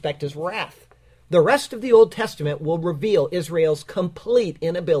only expect his wrath. The rest of the Old Testament will reveal Israel's complete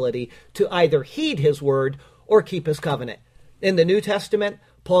inability to either heed his word or keep his covenant. In the New Testament,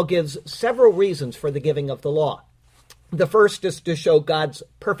 Paul gives several reasons for the giving of the law. The first is to show God's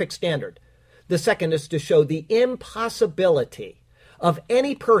perfect standard. The second is to show the impossibility of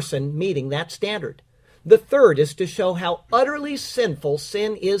any person meeting that standard. The third is to show how utterly sinful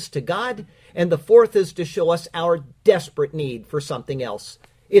sin is to God. And the fourth is to show us our desperate need for something else.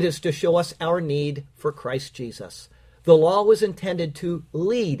 It is to show us our need for Christ Jesus. The law was intended to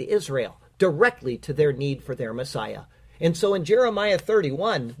lead Israel directly to their need for their Messiah. And so in Jeremiah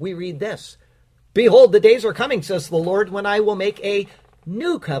 31, we read this: "Behold, the days are coming, says the Lord, when I will make a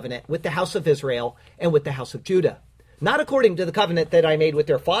new covenant with the house of Israel and with the house of Judah. Not according to the covenant that I made with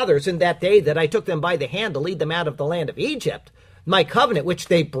their fathers in that day that I took them by the hand to lead them out of the land of Egypt. My covenant which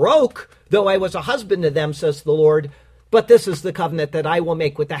they broke, though I was a husband to them, says the Lord. But this is the covenant that I will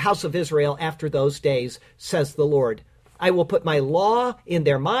make with the house of Israel after those days, says the Lord. I will put my law in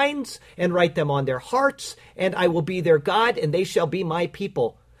their minds and write them on their hearts, and I will be their God, and they shall be my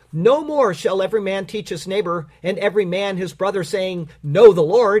people. No more shall every man teach his neighbor, and every man his brother, saying, Know the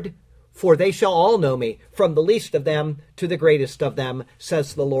Lord, for they shall all know me, from the least of them to the greatest of them,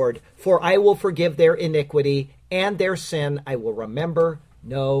 says the Lord. For I will forgive their iniquity, and their sin I will remember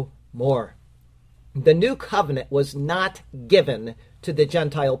no more." The new covenant was not given to the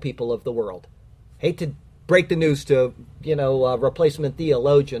Gentile people of the world. Hate to break the news to, replacement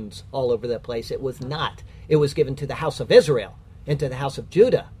theologians all over the place. It was not. It was given to the house of Israel and to the house of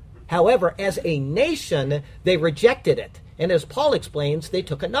Judah. However, as a nation, they rejected it. And as Paul explains, they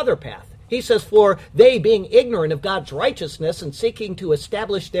took another path. He says, "For they, being ignorant of God's righteousness and seeking to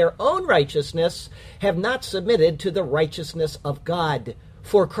establish their own righteousness, have not submitted to the righteousness of God.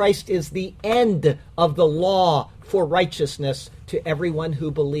 For Christ is the end of the law for righteousness to everyone who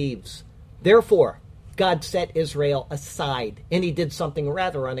believes." Therefore, God set Israel aside, and he did something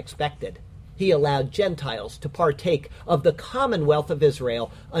rather unexpected. He allowed Gentiles to partake of the commonwealth of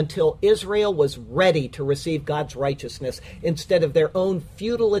Israel until Israel was ready to receive God's righteousness instead of their own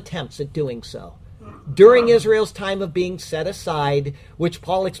futile attempts at doing so. During Israel's time of being set aside, which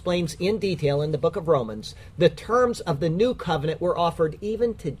Paul explains in detail in the book of Romans, the terms of the new covenant were offered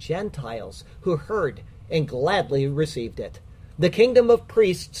even to Gentiles who heard and gladly received it. The kingdom of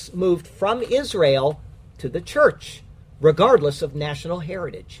priests moved from Israel to the church, regardless of national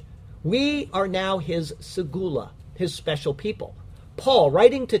heritage. We are now his segula, his special people. Paul,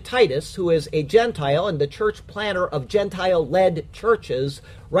 writing to Titus, who is a Gentile and the church planner of Gentile-led churches,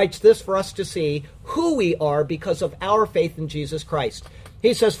 writes this for us to see who we are because of our faith in Jesus Christ.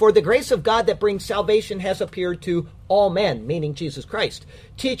 He says, "For the grace of God that brings salvation has appeared to all men," meaning Jesus Christ,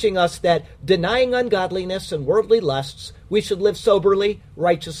 "teaching us that, denying ungodliness and worldly lusts, we should live soberly,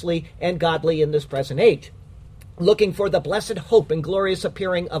 righteously, and godly in this present age, looking for the blessed hope and glorious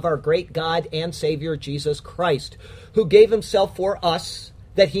appearing of our great God and Savior Jesus Christ, who gave himself for us,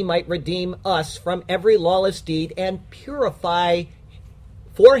 that he might redeem us from every lawless deed and purify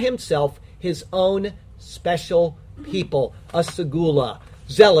for himself his own special people, a segula,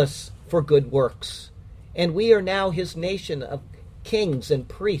 zealous for good works." And we are now his nation of kings and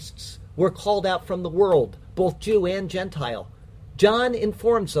priests. We're called out from the world, both Jew and Gentile. John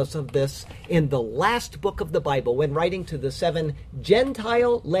informs us of this in the last book of the Bible when writing to the 7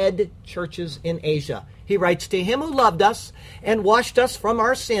 Gentile-led churches in Asia. He writes, "To him who loved us and washed us from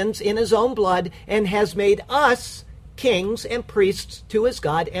our sins in his own blood and has made us kings and priests to his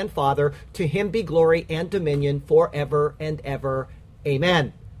God and Father, to him be glory and dominion forever and ever.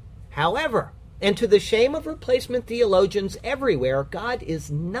 Amen." However, and to the shame of replacement theologians everywhere, God is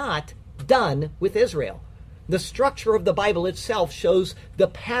not done with Israel. The structure of the Bible itself shows the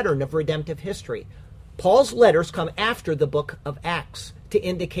pattern of redemptive history. Paul's letters come after the book of Acts to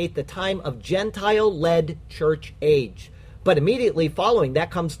indicate the time of Gentile-led church age. But immediately following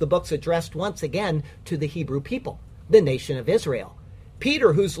that comes the books addressed once again to the Hebrew people, the nation of Israel.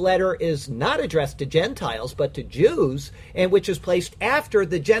 Peter, whose letter is not addressed to Gentiles but to Jews, and which is placed after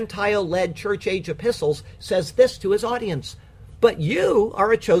the Gentile-led church age epistles, says this to his audience: "But you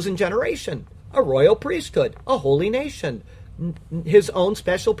are a chosen generation, a royal priesthood, a holy nation, his own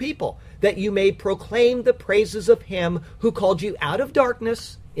special people, that you may proclaim the praises of him who called you out of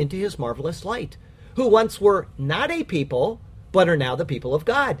darkness into his marvelous light, who once were not a people, but are now the people of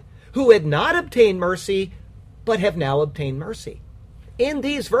God, who had not obtained mercy, but have now obtained mercy." In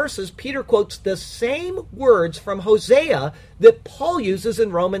these verses, Peter quotes the same words from Hosea that Paul uses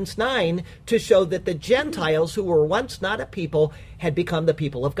in Romans 9 to show that the Gentiles, who were once not a people, had become the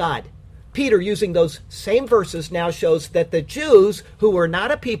people of God. Peter, using those same verses, now shows that the Jews, who were not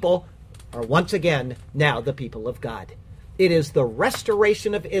a people, are once again now the people of God. It is the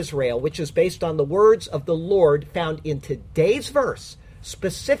restoration of Israel, which is based on the words of the Lord found in today's verse,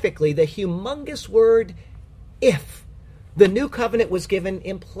 specifically the humongous word, if. The new covenant was given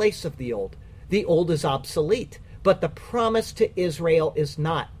in place of the old. The old is obsolete, but the promise to Israel is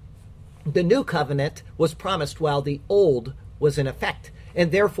not. The new covenant was promised while the old was in effect,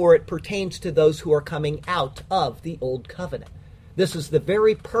 and therefore it pertains to those who are coming out of the old covenant. This is the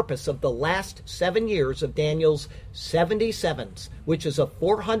very purpose of the last 7 years of Daniel's 77s, which is a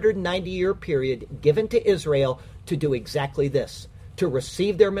 490-year period given to Israel to do exactly this: to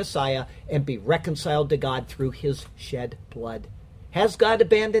receive their Messiah and be reconciled to God through his shed blood. Has God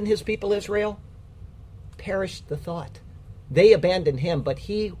abandoned his people Israel? Perish the thought. They abandoned him, but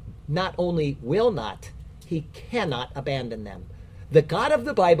he not only will not, he cannot abandon them. The God of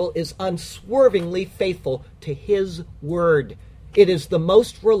the Bible is unswervingly faithful to his word. It is the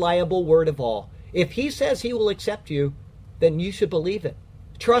most reliable word of all. If he says he will accept you, then you should believe it.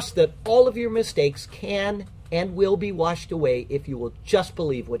 Trust that all of your mistakes can and will be washed away if you will just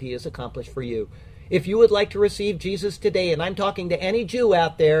believe what he has accomplished for you. If you would like to receive Jesus today, and I'm talking to any Jew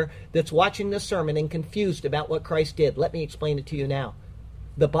out there that's watching this sermon and confused about what Christ did, let me explain it to you now.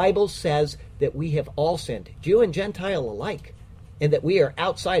 The Bible says that we have all sinned, Jew and Gentile alike, and that we are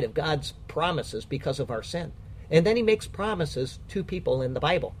outside of God's promises because of our sin. And then he makes promises to people in the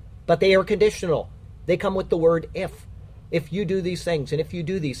Bible, but they are conditional. They come with the word if. If you do these things, and if you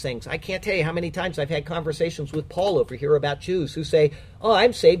do these things. I can't tell you how many times I've had conversations with Paul over here about Jews who say, "Oh,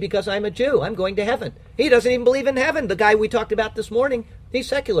 I'm saved because I'm a Jew. I'm going to heaven." He doesn't even believe in heaven. The guy we talked about this morning, he's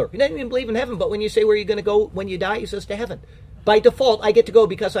secular. He doesn't even believe in heaven, but when you say where you're going to go when you die, he says to heaven. By default, I get to go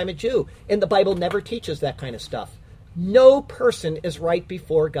because I'm a Jew. And the Bible never teaches that kind of stuff. No person is right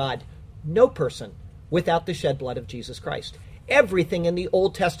before God. No person without the shed blood of Jesus Christ. Everything in the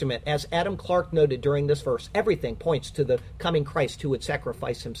Old Testament, as Adam Clark noted during this verse, everything points to the coming Christ who would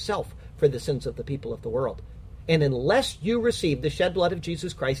sacrifice himself for the sins of the people of the world. And unless you receive the shed blood of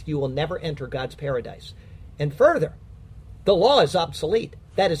Jesus Christ, you will never enter God's paradise. And further, the law is obsolete.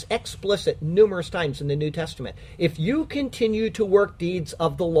 That is explicit numerous times in the New Testament. If you continue to work deeds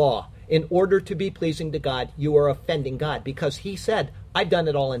of the law in order to be pleasing to God, you are offending God, because he said, "I've done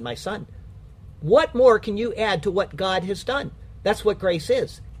it all in my Son." What more can you add to what God has done? That's what grace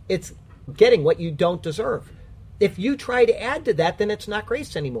is. It's getting what you don't deserve. If you try to add to that, then it's not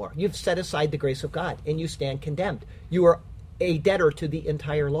grace anymore. You've set aside the grace of God, and you stand condemned. You are a debtor to the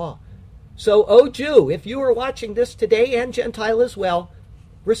entire law. So, O Jew, if you are watching this today, and Gentile as well,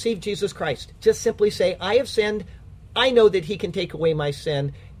 receive Jesus Christ. Just simply say, "I have sinned. I know that he can take away my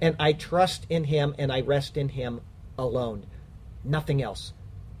sin, and I trust in him, and I rest in him alone." Nothing else.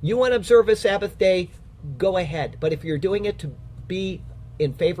 You want to observe a Sabbath day? Go ahead. But if you're doing it to be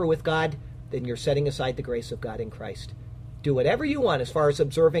in favor with God, then you're setting aside the grace of God in Christ. Do whatever you want as far as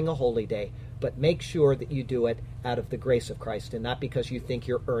observing a holy day, but make sure that you do it out of the grace of Christ and not because you think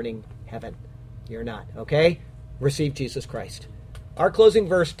you're earning heaven. You're not, okay? Receive Jesus Christ. Our closing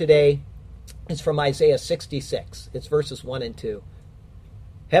verse today is from Isaiah 66. It's verses 1 and 2.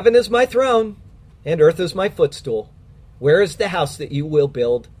 "Heaven is my throne, and earth is my footstool. Where is the house that you will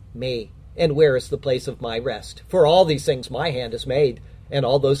build me? And where is the place of my rest? For all these things my hand has made, and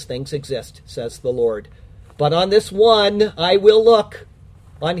all those things exist, says the Lord. But on this one I will look,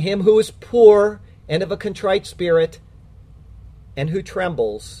 on him who is poor and of a contrite spirit, and who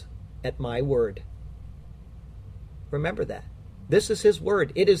trembles at my word." Remember that. This is his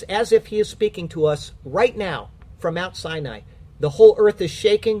word. It is as if he is speaking to us right now from Mount Sinai. The whole earth is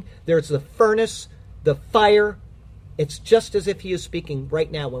shaking. There's the furnace, the fire. It's just as if he is speaking right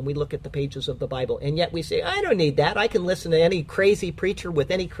now when we look at the pages of the Bible. And yet we say, "I don't need that. I can listen to any crazy preacher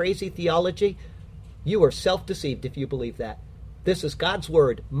with any crazy theology." You are self-deceived if you believe that. This is God's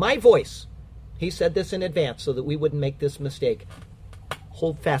word, my voice. He said this in advance so that we wouldn't make this mistake.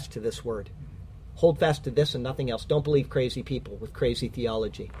 Hold fast to this word. Hold fast to this and nothing else. Don't believe crazy people with crazy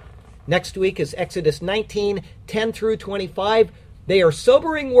theology. Next week is Exodus 19, 10 through 25. They are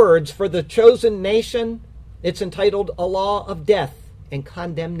sobering words for the chosen nation. It's entitled A Law of Death and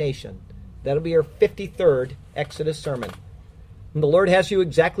Condemnation. That'll be our 53rd Exodus sermon. And the Lord has you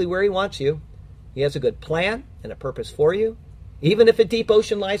exactly where he wants you. He has a good plan and a purpose for you. Even if a deep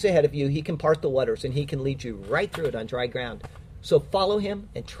ocean lies ahead of you, he can part the waters and he can lead you right through it on dry ground. So follow him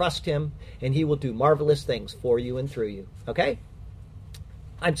and trust him, and he will do marvelous things for you and through you. Okay?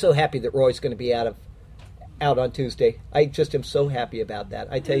 I'm so happy that Roy's going to be out on Tuesday. I just am so happy about that.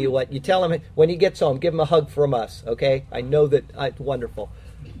 I tell you what, you tell him when he gets home, give him a hug from us, okay? I know that it's wonderful.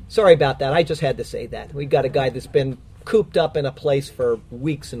 Sorry about that. I just had to say that. We got a guy that's been cooped up in a place for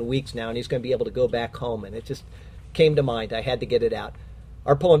weeks and weeks now, and he's going to be able to go back home, and it just came to mind. I had to get it out.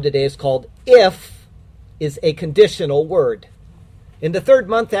 Our poem today is called If is a Conditional Word. In the 3rd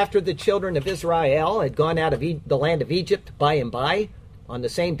month after the children of Israel had gone out of the land of Egypt by and by, on the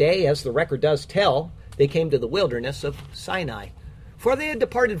same day, as the record does tell, they came to the wilderness of Sinai. For they had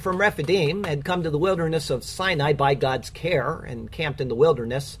departed from Rephidim, had come to the wilderness of Sinai by God's care, and camped in the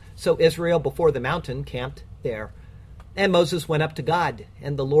wilderness. So Israel before the mountain camped there. And Moses went up to God,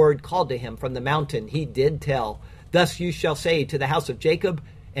 and the Lord called to him from the mountain. He did tell, Thus you shall say to the house of Jacob,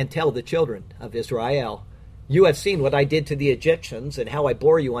 and tell the children of Israel, You have seen what I did to the Egyptians, and how I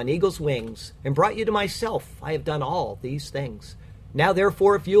bore you on eagle's wings, and brought you to myself. I have done all these things. Now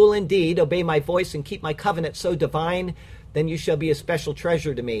therefore, if you will indeed obey my voice and keep my covenant so divine, then you shall be a special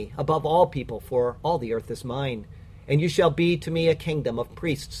treasure to me, above all people, for all the earth is mine. And you shall be to me a kingdom of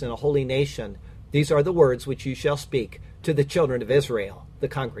priests and a holy nation. These are the words which you shall speak to the children of Israel, the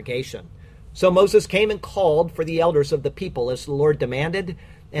congregation. So Moses came and called for the elders of the people as the Lord demanded,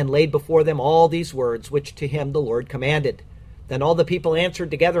 and laid before them all these words which to him the Lord commanded. Then all the people answered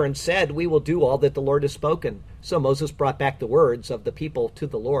together and said, We will do all that the Lord has spoken. So Moses brought back the words of the people to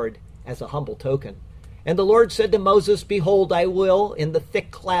the Lord as a humble token. And the Lord said to Moses, Behold, I will in the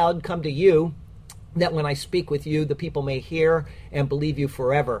thick cloud come to you, that when I speak with you, the people may hear and believe you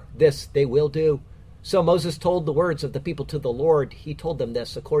forever. This they will do. So Moses told the words of the people to the Lord. He told them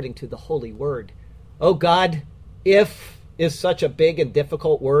this according to the holy word. O God, if is such a big and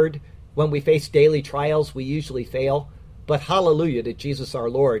difficult word. When we face daily trials, we usually fail. But hallelujah to Jesus our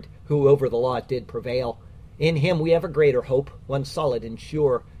Lord, who over the law did prevail. In him we have a greater hope, one solid and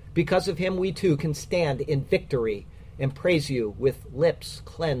sure. Because of him we too can stand in victory, and praise you with lips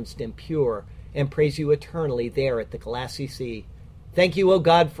cleansed and pure, and praise you eternally there at the glassy sea. Thank you, O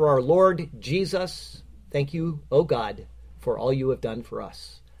God, for our Lord Jesus. Thank you, O God, for all you have done for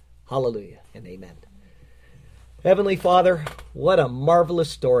us. Hallelujah and amen. Heavenly Father, what a marvelous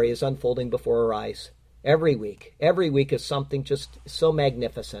story is unfolding before our eyes. Every week is something just so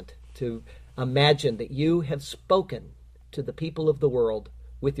magnificent to imagine that you have spoken to the people of the world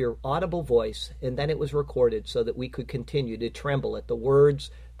with your audible voice, and then it was recorded so that we could continue to tremble at the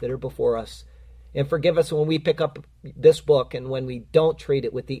words that are before us. And forgive us when we pick up this book and when we don't treat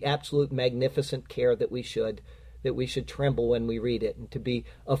it with the absolute magnificent care that we should tremble when we read it, and to be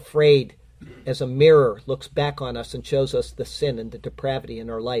afraid as a mirror looks back on us and shows us the sin and the depravity in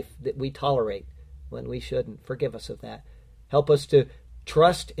our life that we tolerate when we shouldn't. Forgive us of that. Help us to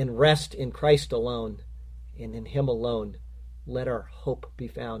trust and rest in Christ alone, and in him alone let our hope be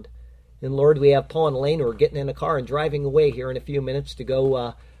found. And Lord, we have Paul and Elaine who are getting in a car and driving away here in a few minutes to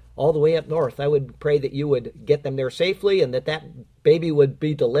go all the way up north. I would pray that you would get them there safely, and that baby would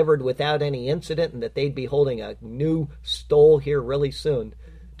be delivered without any incident, and that they'd be holding a new stole here really soon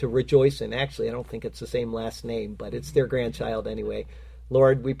to rejoice in. Actually, I don't think it's the same last name, but it's their grandchild anyway.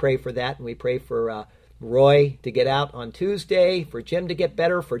 Lord, we pray for that, and we pray for Roy to get out on Tuesday, for Jim to get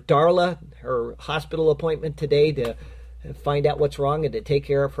better, for Darla, her hospital appointment today, to find out what's wrong and to take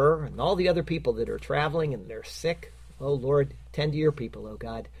care of her, and all the other people that are traveling and they're sick. Oh, Lord, tend to your people, oh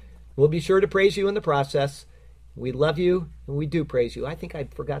God. We'll be sure to praise you in the process. We love you, and we do praise you. I think I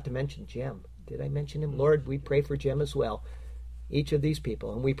forgot to mention Jim. Did I mention him? Lord, we pray for Jim as well, each of these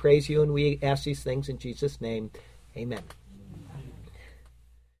people. And we praise you, and we ask these things in Jesus' name. Amen.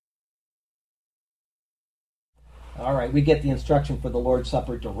 All right, we get the instruction for the Lord's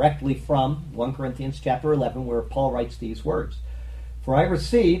Supper directly from 1 Corinthians chapter 11, where Paul writes these words. For I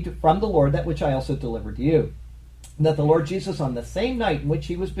received from the Lord that which I also delivered to you, that the Lord Jesus, on the same night in which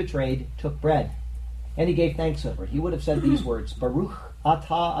he was betrayed, took bread, and he gave thanks over it. He would have said these words, Baruch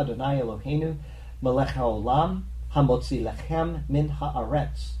atah Adonai Eloheinu, melech haolam, hamotzi lechem min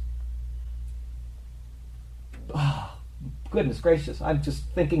haaretz. Oh, goodness gracious, I'm just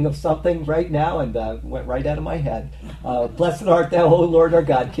thinking of something right now, and went right out of my head. Blessed art thou, O Lord our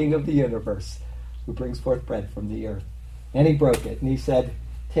God, King of the universe. who brings forth bread from the earth. And he broke it, and he said,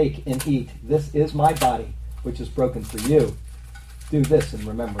 take and eat. This is my body, which is broken for you. Do this in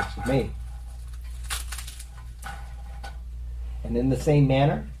remembrance of me. And in the same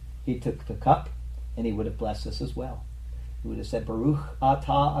manner, he took the cup, and he would have blessed us as well. He would have said, Baruch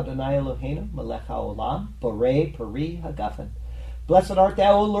atah Adonai Eloheinu, melech haolam, borei peri hagafen. Blessed art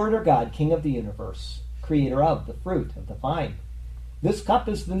thou, O Lord our God, King of the universe, creator of the fruit of the vine. This cup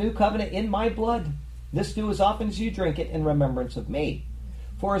is the new covenant in my blood. This do as often as you drink it in remembrance of me.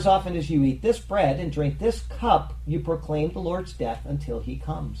 For as often as you eat this bread and drink this cup, you proclaim the Lord's death until he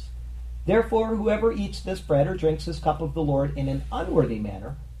comes. Therefore, whoever eats this bread or drinks this cup of the Lord in an unworthy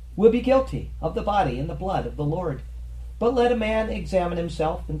manner will be guilty of the body and the blood of the Lord. But let a man examine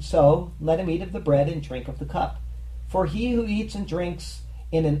himself, and so let him eat of the bread and drink of the cup. For he who eats and drinks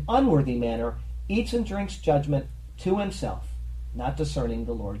in an unworthy manner eats and drinks judgment to himself, not discerning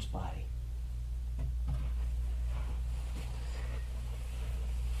the Lord's body.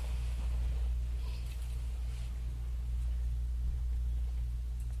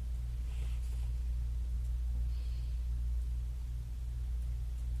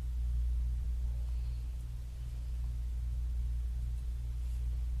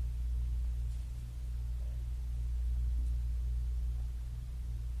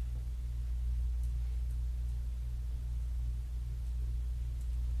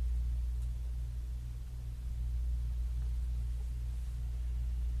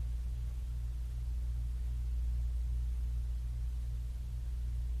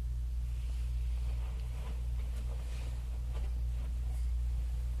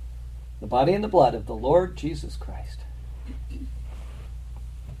 The body and the blood of the Lord Jesus Christ.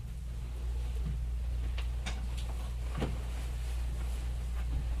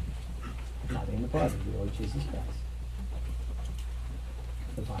 The body and the blood of the Lord Jesus Christ.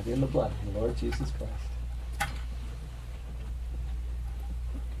 The body and the blood of the Lord Jesus Christ.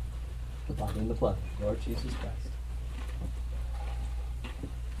 The body and the blood of the Lord Jesus Christ.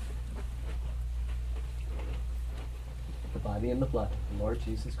 The body and the blood of the Lord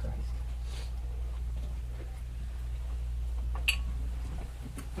Jesus Christ.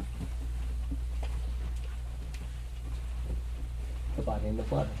 The body and the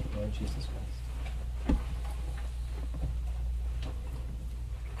blood of the Lord Jesus Christ.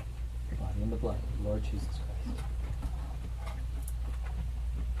 The body and the blood of the Lord Jesus Christ.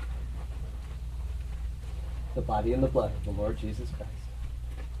 The body and the blood of the Lord Jesus Christ.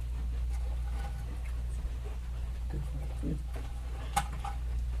 Good for you.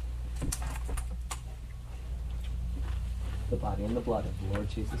 The body and the blood of the Lord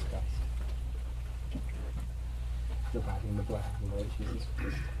Jesus Christ. The body and the blood of the Lord Jesus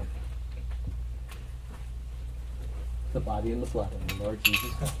Christ. The body and the blood of the Lord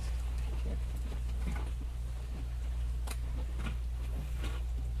Jesus Christ.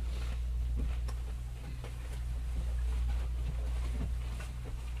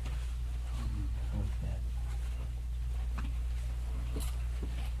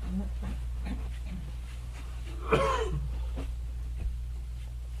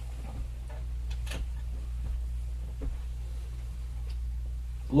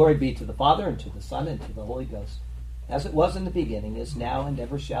 Glory be to the Father, and to the Son, and to the Holy Ghost, as it was in the beginning, is now, and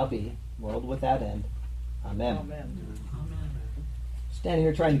ever shall be, world without end. Amen. Amen. Standing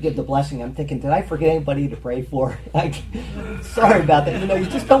here trying to give the blessing, I'm thinking, did I forget anybody to pray for? Sorry about that. You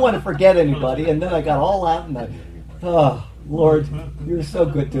just don't want to forget anybody. And then I got all out, and oh, Lord, you're so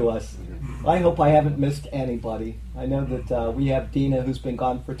good to us. I hope I haven't missed anybody. I know that we have Dina, who's been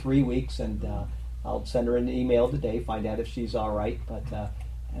gone for 3 weeks, and I'll send her an email today, find out if she's all right. But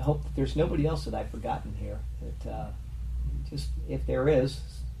I hope that there's nobody else that I've forgotten here. That just, if there is,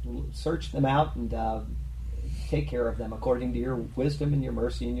 search them out and take care of them according to your wisdom and your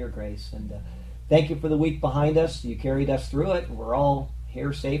mercy and your grace. And thank you for the week behind us. You carried us through it. We're all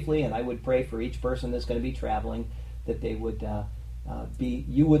here safely, and I would pray for each person that's going to be traveling that they would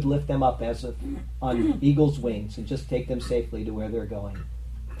you would lift them up as on eagle's wings and just take them safely to where they're going.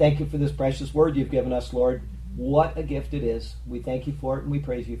 Thank you for this precious word you've given us, Lord. What a gift it is. We thank you for it, and we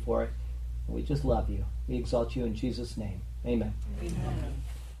praise you for it. And we just love you. We exalt you in Jesus' name. Amen. Amen.